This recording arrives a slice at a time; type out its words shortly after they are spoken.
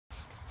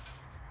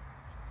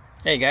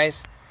Hey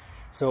guys,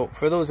 so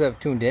for those that have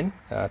tuned in,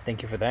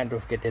 thank you for that.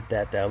 Don't forget to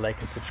hit that like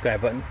and subscribe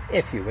button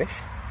if you wish.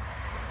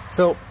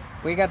 So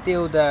we got the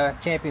old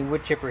Champion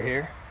wood chipper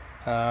here.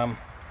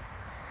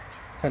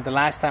 The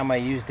last time I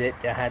used it,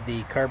 I had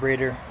the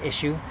carburetor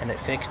issue and it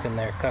fixed, and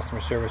their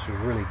customer service was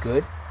really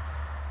good.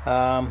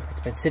 It's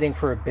been sitting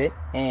for a bit,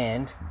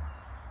 and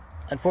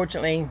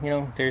unfortunately, you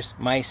know, there's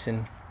mice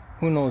and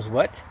who knows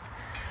what.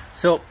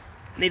 So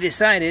they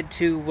decided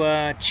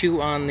to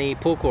chew on the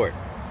pull cord.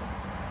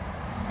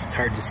 It's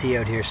hard to see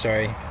out here,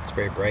 sorry. It's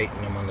very bright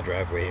and I'm on the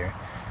driveway here.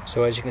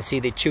 So as you can see,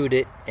 they chewed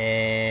it,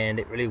 and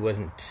it really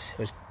wasn't, it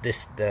was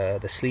this, the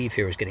sleeve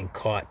here was getting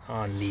caught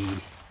on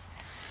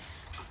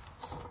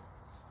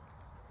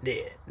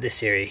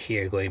this area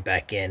here going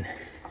back in.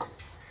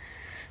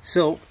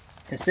 So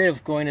instead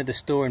of going to the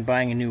store and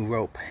buying a new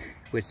rope,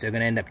 which they're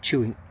going to end up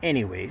chewing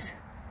anyways,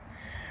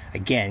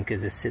 again,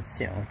 because this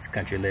sits, you know, it's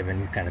country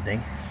living kind of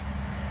thing,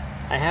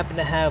 I happen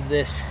to have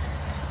this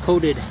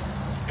coated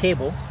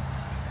cable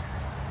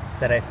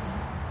that I'm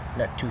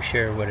not too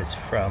sure what it's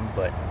from,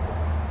 but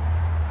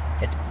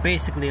it's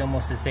basically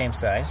almost the same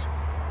size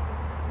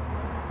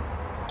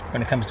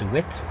when it comes to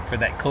width for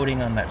that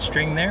coating on that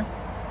string there.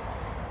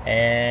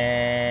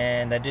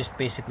 And I just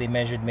basically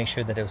measured to make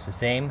sure that it was the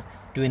same.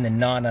 Doing the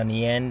knot on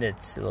the end,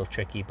 it's a little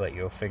tricky, but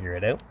you'll figure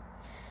it out.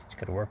 Just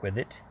gotta work with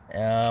it.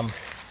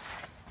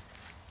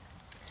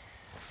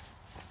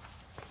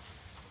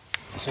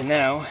 So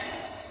now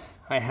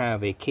I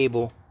have a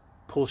cable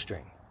pull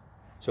string.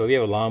 So if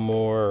you have a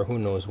lawnmower or who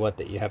knows what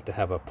that you have to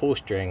have a pull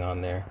string on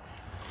there,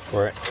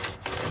 or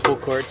pull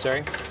cord,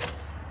 sorry.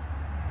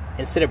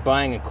 Instead of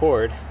buying a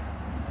cord,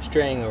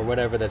 string or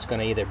whatever that's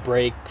going to either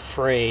break,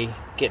 fray,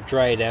 get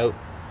dried out,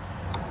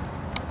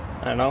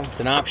 I don't know, it's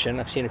an option.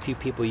 I've seen a few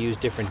people use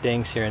different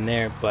things here and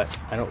there, but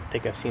I don't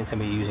think I've seen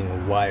somebody using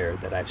a wire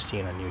that I've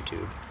seen on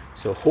YouTube.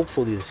 So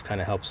hopefully this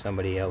kind of helps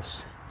somebody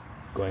else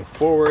going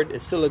forward.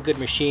 It's still a good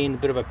machine, a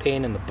bit of a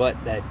pain in the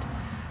butt, that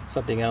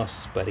something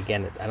else, but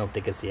again, I don't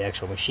think it's the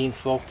actual machine's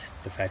fault.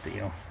 It's the fact that,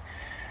 you know,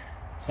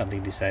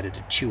 something decided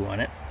to chew on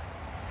it.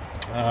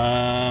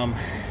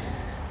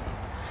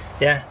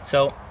 Yeah,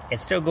 so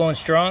it's still going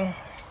strong.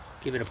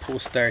 Give it a pull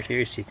start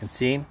here so you can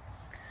see.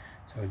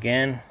 So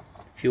again,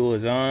 fuel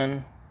is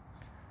on.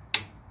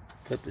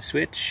 Flip the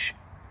switch,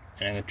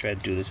 and I'm gonna try to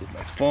do this with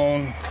my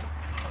phone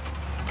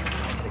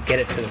to get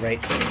it to the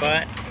right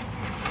spot.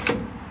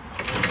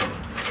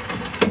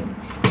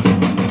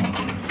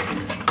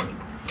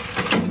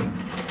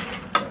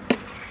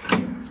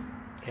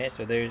 Okay,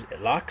 so there's,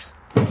 it locks.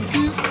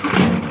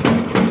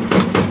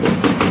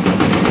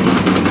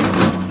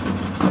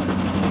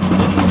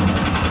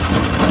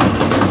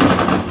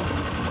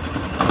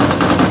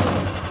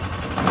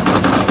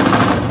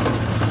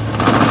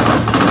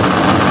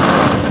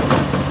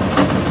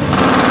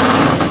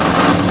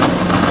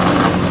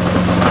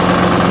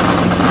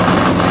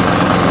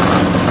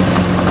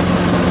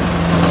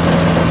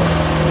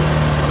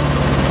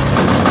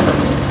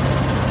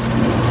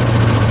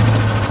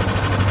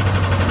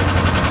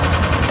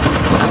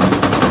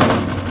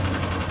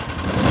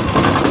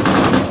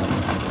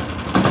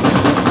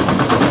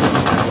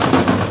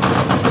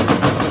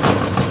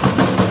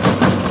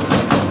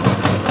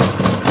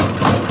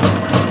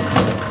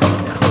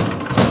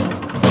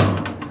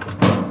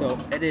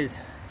 It is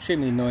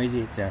extremely noisy.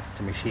 It's a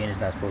machine. It's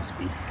not supposed to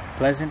be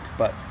pleasant,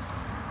 but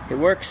it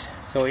works.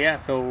 So yeah,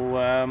 so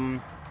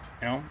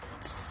you know,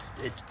 it's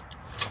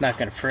not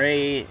gonna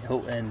fray.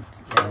 And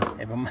you know,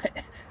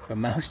 if a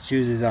mouse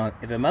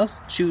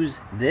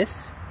chews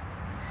this,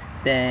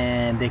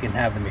 then they can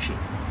have the machine.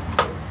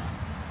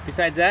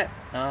 Besides that,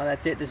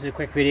 that's it. This is a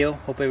quick video.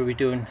 Hope everybody's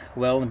doing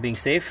well and being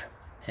safe.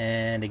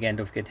 And again,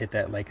 don't forget to hit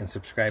that like and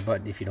subscribe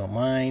button if you don't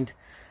mind.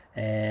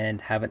 And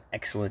have an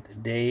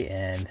excellent day,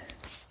 and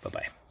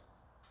bye-bye.